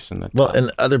the face and the top. Well,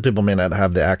 and other people may not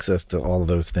have the access to all of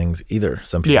those things either.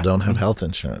 Some people don't have health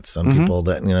insurance. Some people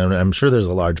that, I'm sure there's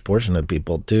a large portion of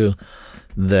people too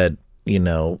that,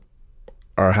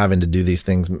 are having to do these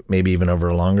things maybe even over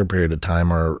a longer period of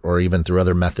time or even through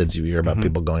other methods. You hear about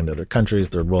people going to other countries,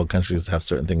 third world countries to have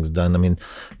certain things done. I mean,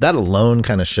 that alone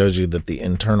kind of shows you that the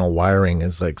internal wiring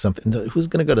is like something. Who's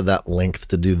going to go to that length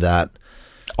to do that?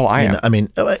 Oh, I am. I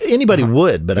mean, anybody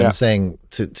would, but I'm saying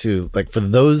to like for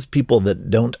those people that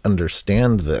don't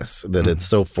understand this, that it's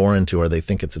so foreign to, or they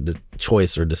think it's a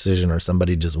choice or decision or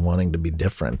somebody just wanting to be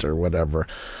different or whatever.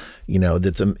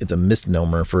 It's a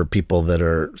misnomer for people that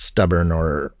are stubborn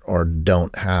or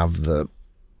don't have the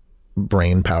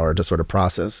brain power to sort of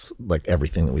process like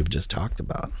everything that we've just talked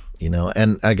about.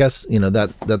 And I guess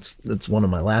that's one of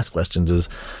my last questions is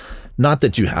not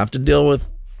that you have to deal with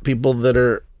people that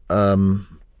are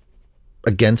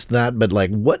against that, but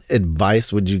like what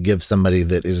advice would you give somebody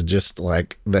that is just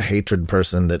like the hatred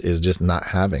person that is just not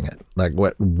having it? Like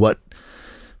what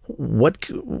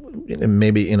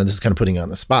maybe this is kind of putting you on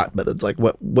the spot, but it's like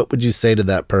what would you say to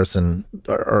that person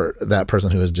or that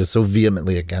person who is just so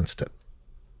vehemently against it?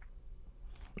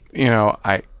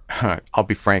 I'll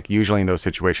be frank, usually in those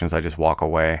situations I just walk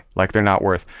away. Like they're not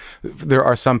worth. There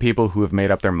are some people who have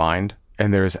made up their mind,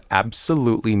 and there's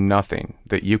absolutely nothing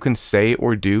that you can say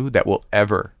or do that will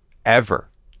ever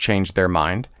change their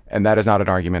mind. And that is not an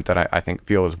argument that I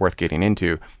feel is worth getting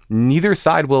into. Neither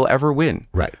side will ever win.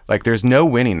 Right. Like there's no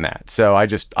winning that. So I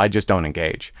just don't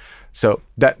engage. So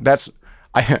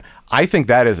I think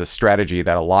that is a strategy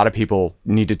that a lot of people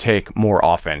need to take more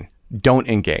often. Don't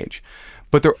engage.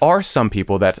 But there are some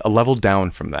people that's a level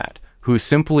down from that who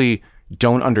simply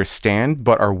don't understand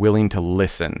but are willing to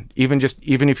listen. Even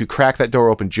if you crack that door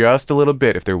open just a little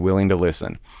bit, if they're willing to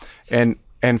listen. And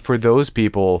for those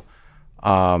people,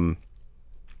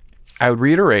 I would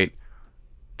reiterate,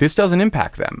 this doesn't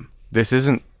impact them. This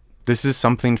is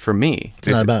something for me. It's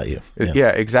not about you. Yeah,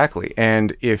 exactly.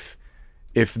 And if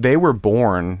they were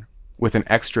born with an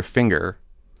extra finger,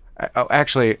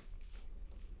 actually,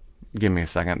 give me a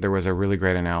second. There was a really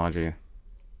great analogy.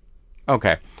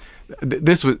 Okay.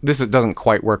 This doesn't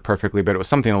quite work perfectly, but it was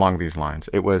something along these lines.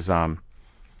 It was,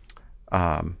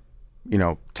 10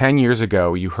 years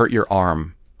ago, you hurt your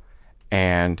arm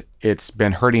and it's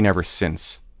been hurting ever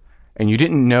since. And you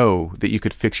didn't know that you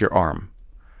could fix your arm.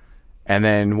 And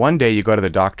then one day you go to the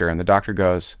doctor and the doctor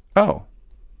goes, oh,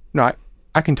 no,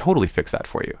 I can totally fix that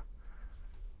for you.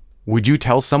 Would you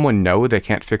tell someone no, they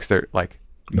can't fix their, like,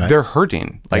 they're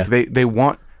hurting. Like they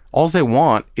want, all they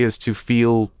want is to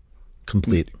feel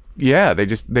complete. yeah,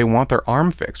 they want their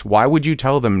arm fixed. Why would you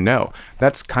tell them no?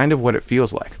 That's kind of what it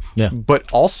feels like. Yeah. But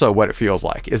also what it feels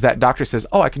like is that doctor says,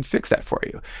 oh, I can fix that for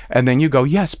you. And then you go,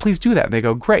 yes, please do that. And they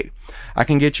go, great. I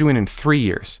can get you in 3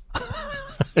 years.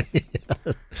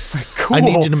 It's like, cool. I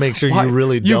need you to make sure you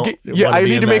really don't. I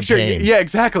need to make sure. Pain. Yeah,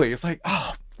 exactly. It's like,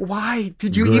 oh, why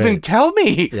did you Great. even tell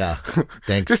me? Yeah.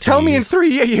 Thanks. Just tell me in 3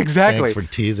 years. Yeah, exactly. Thanks for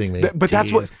teasing me. But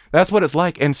that's what it's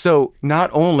like. And so not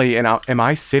only am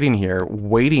I sitting here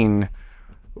waiting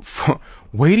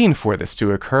for this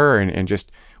to occur and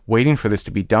just waiting for this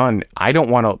to be done, I don't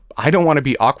want to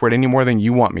be awkward any more than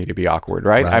you want me to be awkward,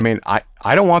 right? I mean,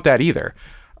 I don't want that either.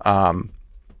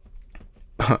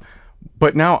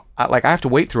 But now, I have to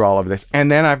wait through all of this, and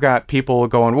then I've got people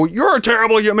going, "Well, you're a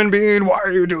terrible human being. Why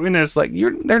are you doing this?" Like,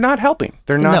 they're not helping.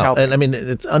 They're not helping. And I mean,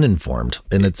 it's uninformed,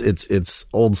 and it's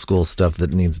old school stuff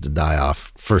that needs to die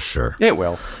off for sure. It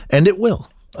will, and it will.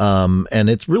 And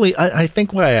it's really, I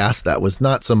think why I asked that was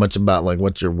not so much about like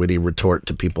what's your witty retort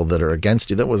to people that are against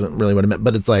you. That wasn't really what I meant.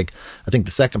 But it's like, I think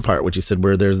the second part, what you said,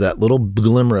 where there's that little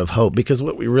glimmer of hope, because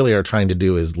what we really are trying to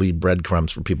do is leave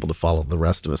breadcrumbs for people to follow the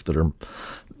rest of us that are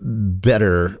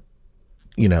better,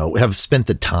 have spent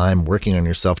the time working on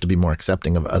yourself to be more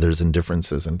accepting of others and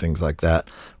differences and things like that,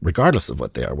 regardless of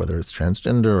what they are, whether it's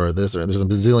transgender or this, or there's a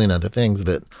bazillion other things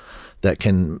that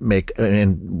can make,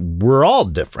 and we're all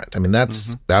different. I mean,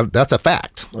 that's a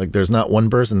fact. Like, there's not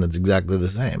one person that's exactly the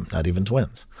same, not even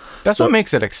twins. That's what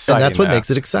makes it exciting. And that's what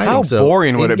makes it exciting. How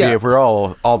boring would it be if we're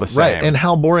all the same? Right. And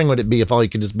how boring would it be if all you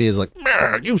could just be is like,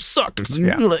 you suck.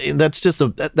 That's just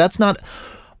that's not,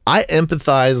 I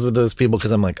empathize with those people because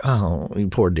I'm like, oh, you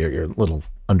poor dear, you're a little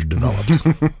underdeveloped,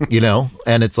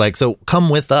 And it's like, so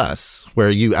come with us where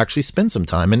you actually spend some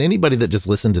time. And anybody that just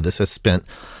listened to this has spent,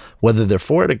 whether they're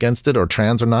for it, against it, or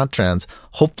trans or not trans,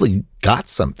 hopefully got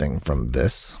something from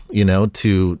this,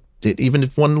 to even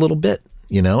if one little bit,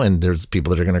 and there's people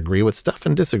that are going to agree with stuff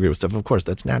and disagree with stuff. Of course,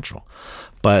 that's natural.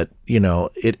 But,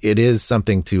 it is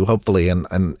something to hopefully,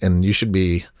 and you should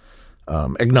be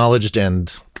acknowledged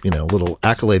and, a little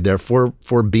accolade there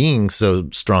for being so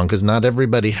strong, because not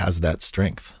everybody has that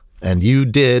strength. And you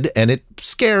did, and it's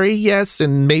scary, yes,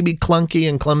 and maybe clunky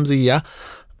and clumsy, yeah.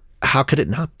 How could it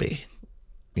not be?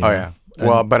 Yeah.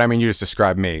 Well, but I mean, you just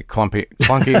described me, clunky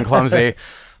and clumsy.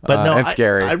 But no, it's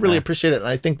scary. I really appreciate it. And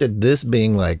I think that this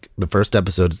being like the first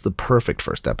episode is the perfect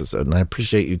first episode. And I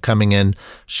appreciate you coming in,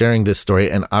 sharing this story.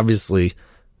 And obviously,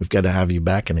 we've got to have you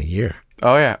back in a year.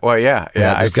 Oh, yeah. Well, yeah.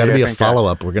 There's got to be a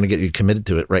follow-up. We're going to get you committed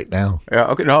to it right now. Yeah.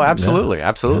 Okay. No, absolutely. Yeah.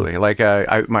 Absolutely. Yeah. Like,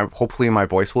 hopefully my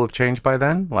voice will have changed by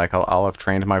then. Like, I'll have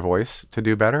trained my voice to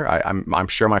do better. I'm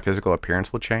sure my physical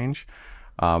appearance will change.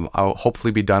 I'll hopefully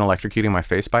be done electrocuting my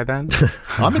face by then.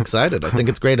 I'm excited. I think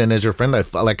it's great. And as your friend,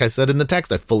 like I said in the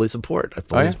text, I fully support.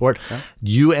 Support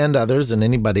you and others and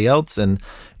anybody else, and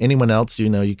anyone else,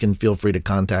 you can feel free to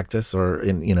contact us or,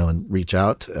 and reach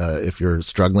out if you're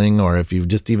struggling, or if you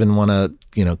just even want to,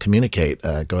 communicate,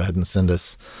 go ahead and send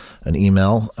us an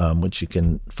email, which you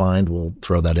can find. We'll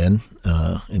throw that in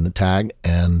the tag.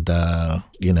 And,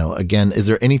 again, is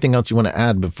there anything else you want to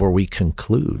add before we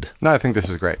conclude? No, I think this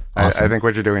is great. Awesome. I think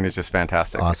what you're doing is just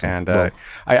fantastic. Awesome. And well,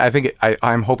 I think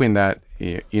I'm hoping that,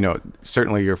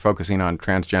 certainly you're focusing on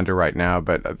transgender right now,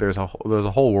 but there's a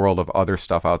whole world of other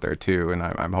stuff out there too. And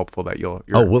I'm hopeful that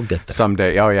we'll get there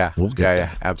someday. Oh yeah. We'll get there.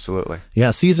 Yeah, absolutely. Yeah.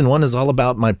 Season 1 is all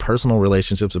about my personal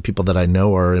relationships with people that I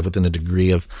know are within a degree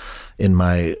of in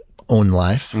my own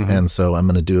life. Mm-hmm. And so I'm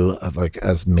going to do like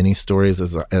as many stories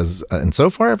as and so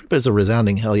far everybody's a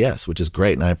resounding hell yes, which is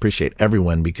great. And I appreciate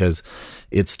everyone, because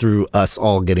it's through us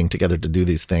all getting together to do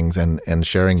these things and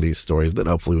sharing these stories that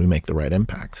hopefully we make the right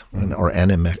impact, or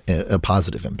a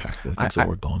positive impact. I think that's what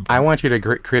we're going for. I want you to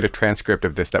create a transcript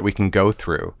of this that we can go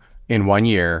through in 1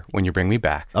 year when you bring me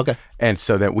back. Okay. And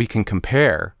so that we can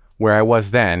compare where I was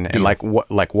then and like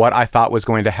what I thought was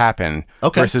going to happen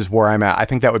versus where I'm at. I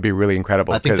think that would be really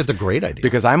incredible. I think that's a great idea.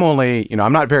 Because I'm only,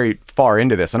 I'm not very far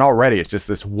into this, and already it's just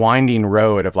this winding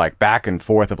road of like back and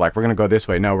forth of like, we're going to go this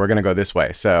way. No, we're going to go this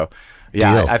way. So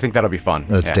yeah, I think that'll be fun.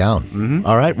 It's down. Mm-hmm.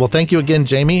 All right. Well, thank you again,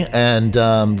 Jamie. And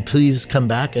please come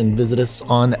back and visit us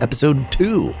on episode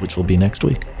 2, which will be next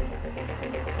week.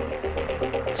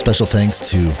 Special thanks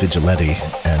to Vigilante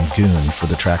and Goon for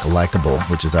the track Likeable,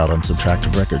 which is out on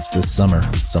Subtractive Records this summer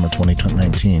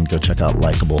 2019. Go check out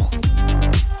Likeable.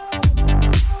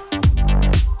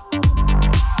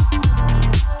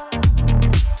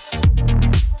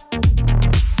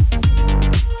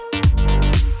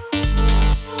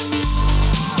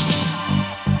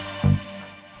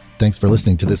 Thanks for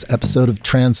listening to this episode of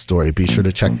Trans Story. Be sure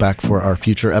to check back for our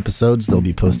future episodes. They'll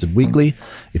be posted weekly.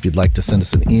 If you'd like to send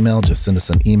us an email, just send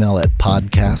us an email at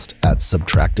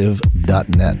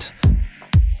podcast@subtractive.net.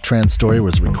 Trans Story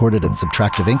was recorded at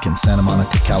Subtractive Inc. in Santa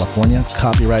Monica, California.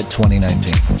 Copyright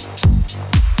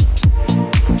 2019.